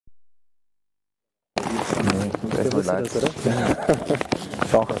Nee, Der wusste das, oder?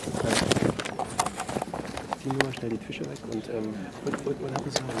 Doch. Zieh nur mal schnell die Fische weg und what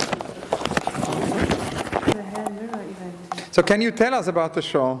happens now? The hair mirror event. So can you tell us about the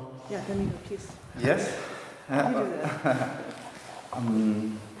show? Yeah, Danilo, please. Yes. How do you do that?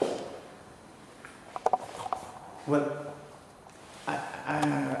 Well,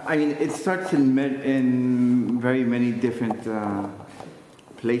 I mean, it starts in very many different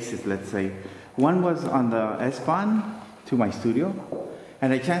places, let's say. One was on the S-Bahn to my studio,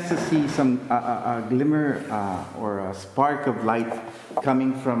 and I chanced to see a glimmer or a spark of light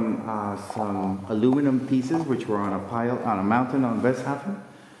coming from some aluminum pieces which were on a pile, on a mountain on Westhafen.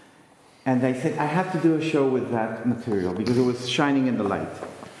 And I said, I have to do a show with that material because it was shining in the light.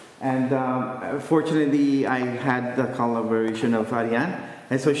 And fortunately, I had the collaboration of Ariane.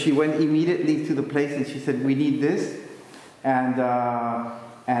 And so she went immediately to the place and she said, we need this. And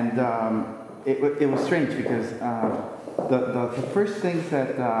it was strange because the first things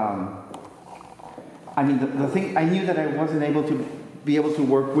that, I mean, the thing, I knew that I wasn't able to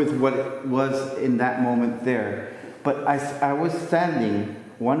work with what it was in that moment there. But as I was standing,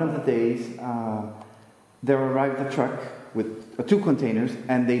 one of the days, there arrived a truck with 2 containers,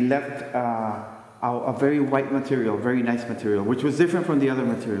 and they left a very white material, very nice material, which was different from the other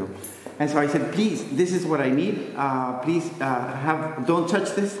material. And so I said, please, this is what I need. Please, don't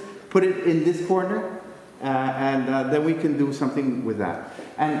touch this. Put it in this corner, and then we can do something with that.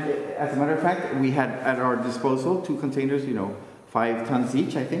 And as a matter of fact, we had at our disposal 2 containers, 5 tons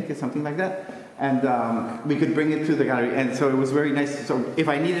each, I think, or something like that. And we could bring it to the gallery, and so it was very nice. So if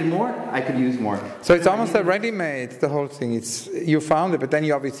I needed more, I could use more. So it's almost a ready-made, the whole thing. You found it, but then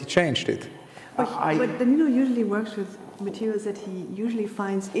you obviously changed it. But Danilo usually works with materials that he usually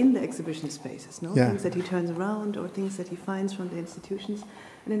finds in the exhibition spaces, no? Yeah. Things that he turns around or things that he finds from the institutions.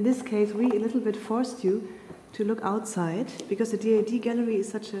 And in this case, we a little bit forced you to look outside, because the DAD gallery is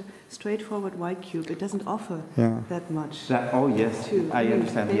such a straightforward white cube. It doesn't offer that much. Oh, yes, I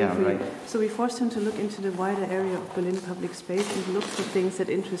understand. Yeah, right. So we forced him to look into the wider area of Berlin public space and look for things that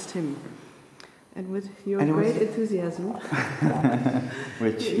interest him. And with your great enthusiasm.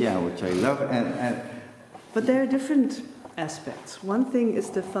 which I love. But there are different aspects. One thing is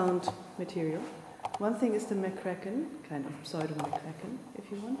the found material. One thing is the McCracken, kind of pseudo-McCracken,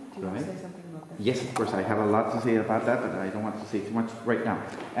 if you want. Do you want to say something about that? Yes, of course. I have a lot to say about that, but I don't want to say too much right now.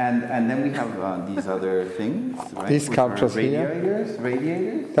 And then we have these other things, right? These sculptures radiators.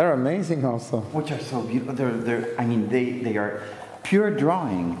 They're amazing also. Which are so beautiful. They are pure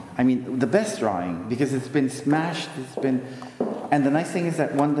drawing. I mean, the best drawing, because it's been smashed, and the nice thing is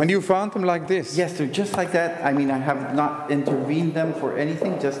that when you found them like this? Yes, they're just like that. I mean, I have not intervened them for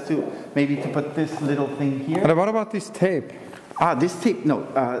anything, just to maybe to put this little thing here. But what about this tape? This tape, no.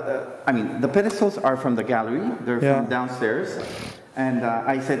 I mean, the pedestals are from the gallery. They're from downstairs. And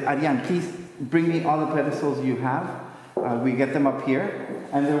I said, Ariane, please bring me all the pedestals you have. We get them up here.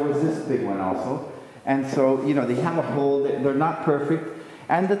 And there was this big one also. And so, they have a hole. They're not perfect.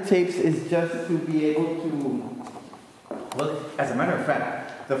 And the tapes is just to be able to... Well, as a matter of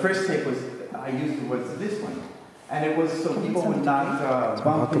fact, the first tape I used was this one. And it was so people would not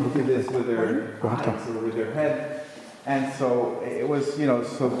bump into this with their eyes or with their head. And so it was,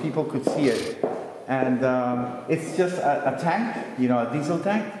 so people could see it. And it's just a tank, a diesel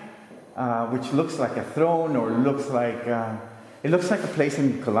tank, which looks like a throne or looks like... it looks like a place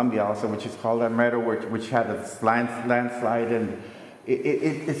in Colombia also, which is called Armero, which had a landslide, and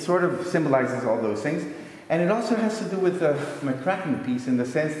it sort of symbolizes all those things. And it also has to do with the McCracken piece in the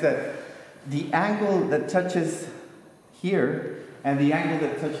sense that the angle that touches here and the angle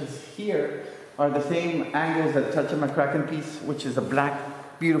that touches here are the same angles that touch a McCracken piece, which is a black,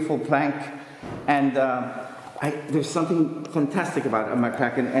 beautiful plank. And there's something fantastic about a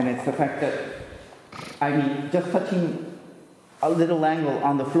McCracken, and it's the fact that, just touching a little angle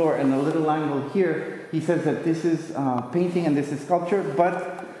on the floor and a little angle here, he says that this is painting and this is sculpture,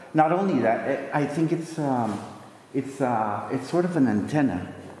 but not only that, I think it's sort of an antenna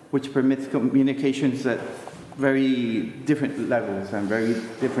which permits communications at very different levels and very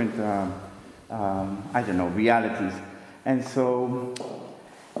different, realities. And so,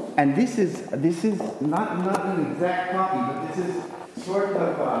 and this is not an exact copy, but this is sort of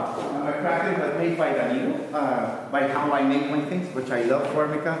a McCracken but made by Danilo, by how I make my things, which I love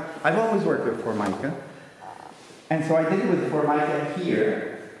Formica. I've always worked with Formica. And so I did it with Formica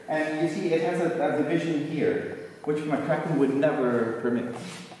here. And you see, it has a division here, which McCracken would never permit.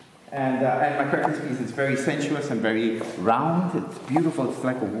 And McCracken's piece is very sensuous and very round. It's beautiful. It's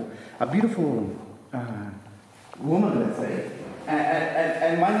like a beautiful woman, let's say.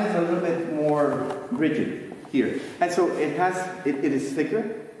 And mine is a little bit more rigid here. And so it is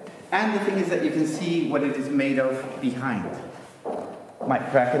thicker. And the thing is that you can see what it is made of behind.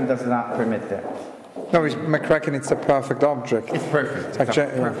 McCracken does not permit that. No, with McCracken, it's a perfect object. It's perfect. It's a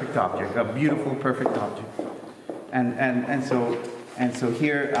perfect object, a beautiful, perfect object. And so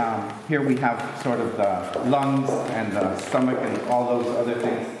here we have sort of the lungs and the stomach and all those other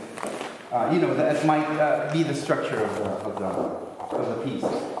things. That might be the structure of the piece.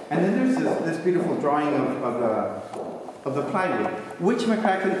 And then there's this beautiful drawing of the plywood, which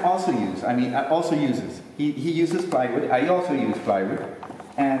McCracken also uses. He uses plywood. I also use plywood.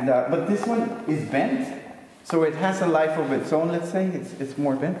 And but this one is bent, so it has a life of its own. Let's say it's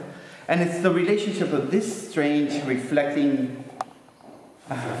more bent, and it's the relationship of this strange reflecting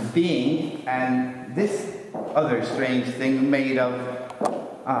being and this other strange thing made of.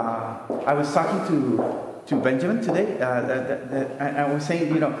 I was talking to Benjamin today, and I was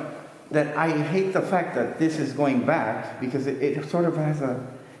saying, that I hate the fact that this is going back because it sort of has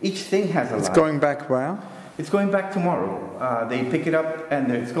each thing has a life. It's going back where? It's going back tomorrow. They pick it up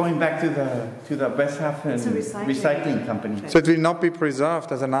and it's going back to the Westhafen recycling company. So it will not be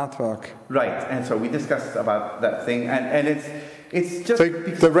preserved as an artwork. Right, and so we discussed about that thing, and it's just so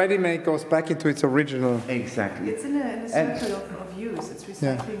the ready-made goes back into its original. Exactly. It's in a circle of use. It's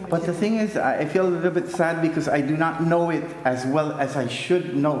recycling. Yeah. But the thing is, I feel a little bit sad because I do not know it as well as I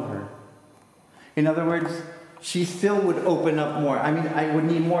should know her. In other words, she still would open up more. I mean, I would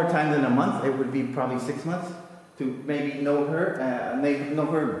need more time than a month. It would be probably 6 months to maybe know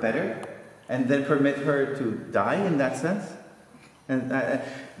her better, and then permit her to die in that sense. And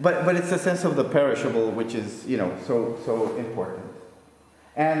but it's a sense of the perishable, which is so important.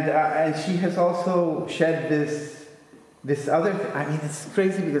 And she has also shed this other. I mean, it's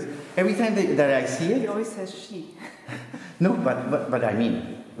crazy because every time that I see it, he always says she. No, but I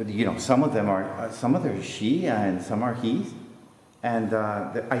mean. Some of them are she and some are he, and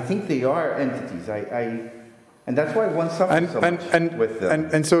I think they are entities. And that's why one suffers so much with them.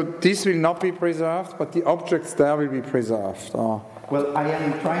 And so this will not be preserved, but the objects there will be preserved. Oh. Well, I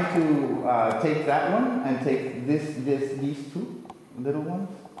am trying to take that one and take these two little ones,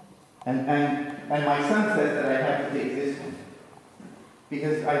 and my son says that I have to take this one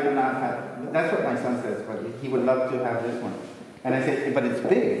because I do not have. That's what my son says, but he would love to have this one. And I said, but it's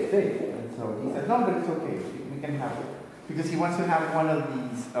big. And so he said, no, but it's okay. We can have it. Because he wants to have one of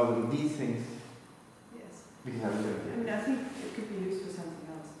these things. Yes. Because I think it could be used for something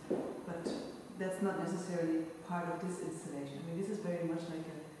else. But that's not necessarily part of this installation. I mean, this is very much like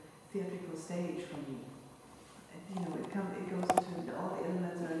a theatrical stage for me. And, it goes into all the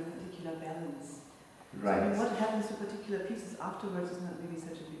elements are in particular balance. Right. So, I mean, what happens to particular pieces afterwards is not really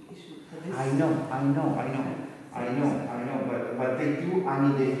such a big issue for this. I know, but they do. I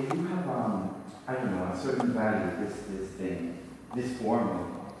mean, they do have I don't know, a certain value. This thing, this form,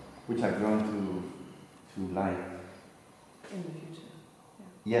 which I've grown to like. In the future.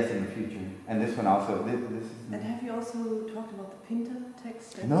 Yeah. Yes, in the future, and this one also. This is. And have you also talked about the Pinter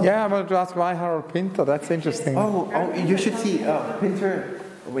text? No. Yeah, I wanted to ask why Harold Pinter. That's interesting. Oh, you should see Pinter.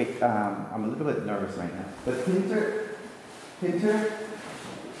 Wait, I'm a little bit nervous right now, but Pinter. There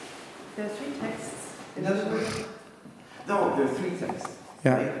are 3 texts. In other words, no, there are 3 texts.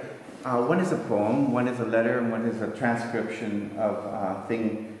 Yeah. Right? One is a poem, one is a letter, and one is a transcription of a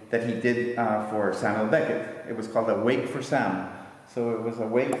thing that he did for Samuel Beckett. It was called A Wake for Sam. So it was a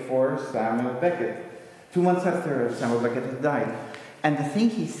wake for Samuel Beckett. 2 months after Samuel Beckett had died. And the thing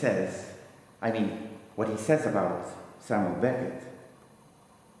he says, what he says about Samuel Beckett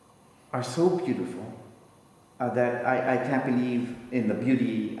are so beautiful. That I can't believe in the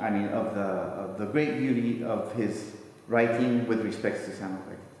beauty, of the great beauty of his writing with respect to Samuel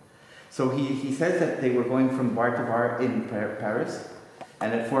Beckett. So he says that they were going from bar to bar in Paris,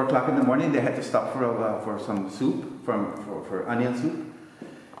 and at 4 o'clock in the morning they had to stop for some soup, for onion soup,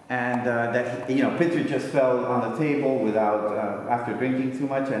 and that Pinter just fell on the table without after drinking too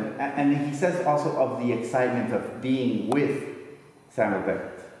much, and he says also of the excitement of being with Samuel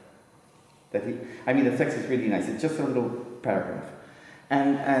Beckett. The text is really nice. It's just a little paragraph,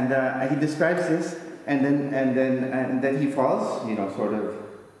 and he describes this, and then he falls, sort of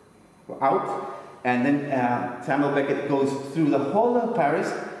out, and then Samuel Beckett goes through the whole of Paris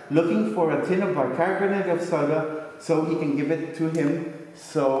looking for a tin of bicarbonate of soda so he can give it to him,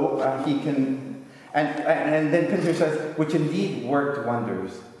 so he can, and then Pinter says, which indeed worked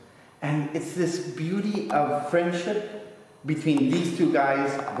wonders, and it's this beauty of friendship between these 2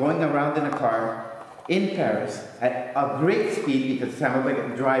 guys going around in a car in Paris at a great speed because Samuel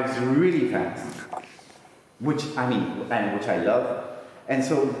Beckett drives really fast, which I love, And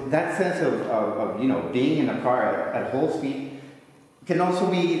so that sense of you know, being in a car at whole speed can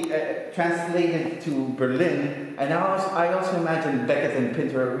also be translated to Berlin. And I also imagine Beckett and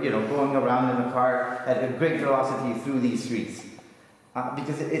Pinter, you know, going around in a car at a great velocity through these streets.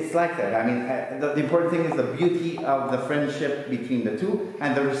 Because it's like that. I mean, the important thing is the beauty of the friendship between the two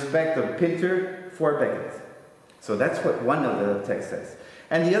and the respect of Pinter for Beckett. So that's what one of the texts says.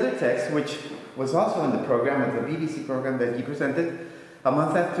 And the other text, which was also in the program, of the BBC program that he presented, a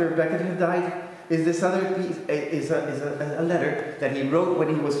month after Beckett had died, is this other piece, is a letter that he wrote when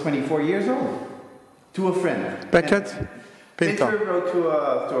he was 24 years old to a friend. Beckett? Pinter wrote to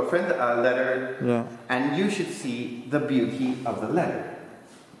a friend a letter, yeah. And you should see the beauty of the letter.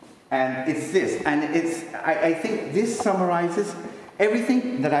 And it's this, and I think this summarizes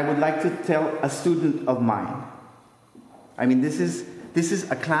everything that I would like to tell a student of mine. I mean, this is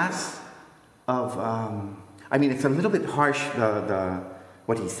a class of, I mean, it's a little bit harsh,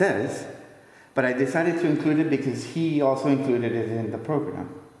 what he says, but I decided to include it because he also included it in the program.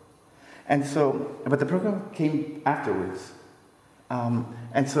 And so, but the program came afterwards.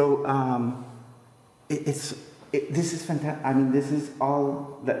 And so, this is fantastic. I mean, this is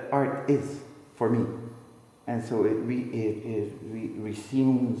all that art is for me. And so it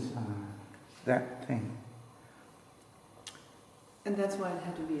resumes that thing. And that's why it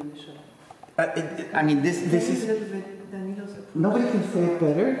had to be in the show. I mean, this is... Nobody can say it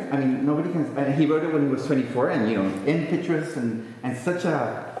better. I mean, nobody can... And he wrote it when he was 24, and, you know, impetuous and such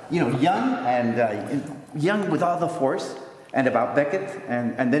a, you know, young and young with all the force. And about Beckett,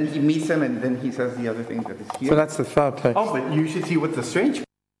 and then he meets him, and then he says the other thing that is here. So that's the third text. Oh, but you should see what the strange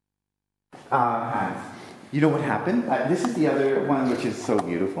has. You know what happened? This is the other one, which is so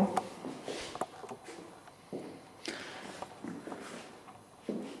beautiful.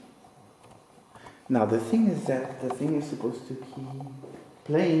 Now, the thing is that the thing is supposed to be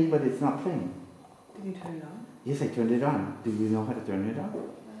playing, but it's not playing. Did you turn it on? Yes, I turned it on. Do you know how to turn it on?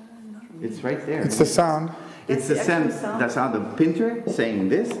 Not really. It's right there. It's the sound. It's the sound of Pinter saying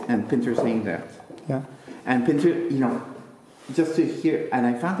this and Pinter saying that. Yeah. And Pinter, you know, just to hear, and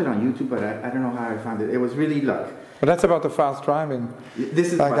I found it on YouTube, but I don't know how I found it. It was really luck. But that's about the fast driving. This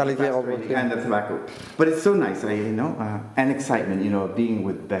is about the fast driving and the tobacco. But it's so nice, you know, and excitement, you know, being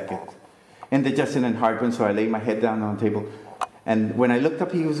with Beckett. And the Justin and Hartman, so I laid my head down on the table. And when I looked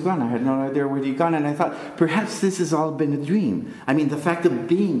up, he was gone. I had no idea where he'd gone. And I thought, perhaps this has all been a dream. I mean, the fact of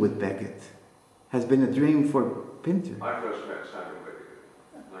being with Beckett has been a dream for Pinter. I first met Samuel Beckett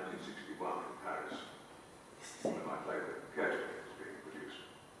in 1961 in Paris, when my play The Curator was being produced.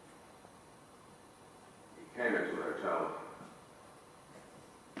 He came into the hotel,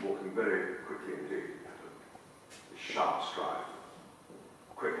 walking very quickly indeed, at a sharp stride,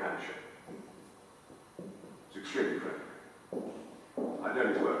 quick handshake. It's extremely friendly. I'd known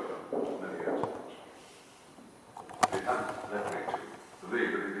his work for many years. It hadn't led me to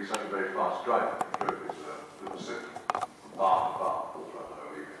believe that he'd be such a very fast driver. He drove his little city, bar to bar, throughout the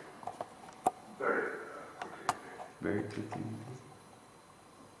whole evening. Very quickly indeed. Very quickly.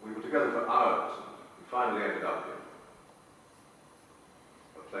 We were together for hours, and we finally ended up in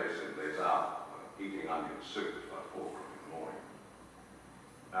a place in Les Arts, eating onion soup at about 4 o'clock in the morning.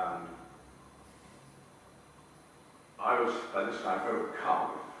 And I was, by this time,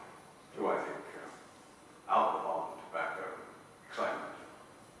 overcome with, I think, alcohol, tobacco, excitement,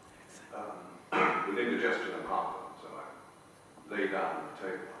 with indigestion and heartburn. So I lay down on the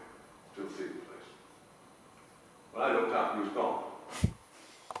table, I still see the place. When I looked up, he was gone. As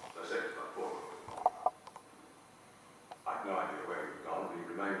I said, it was about 4 o'clock. I had no idea where he had gone, but he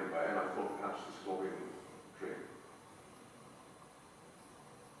remained away, and I thought perhaps this is all been a dream.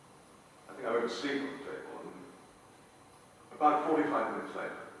 I think I went to sleep on the table, and about 45 minutes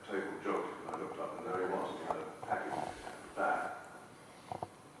later, the table jolted, and I looked up, and there he was. He had a package in his hand, a bag.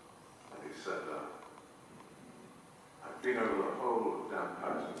 And he said, I've been over the whole of damn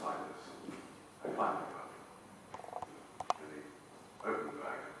Paris and like this. I finally got it. And he opened the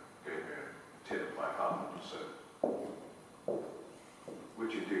bag, gave me a tin of bicarbonate and said,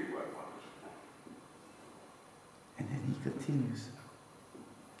 which indeed worked wonders. And then he continues.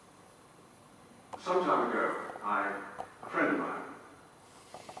 Some time ago, a friend of mine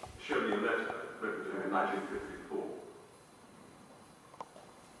showed me a letter written to him in 1954,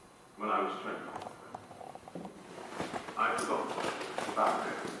 when I was 20. I forgot about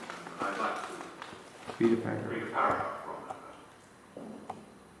it, and I'd like to read a paragraph from that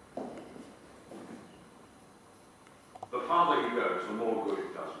letter. The farther he goes, the more good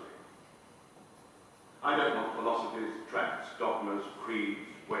it does me. I don't want philosophies, tracts, dogmas, creeds,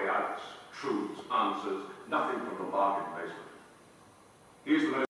 way outs, truths, answers, nothing from the bargain basement. Here's the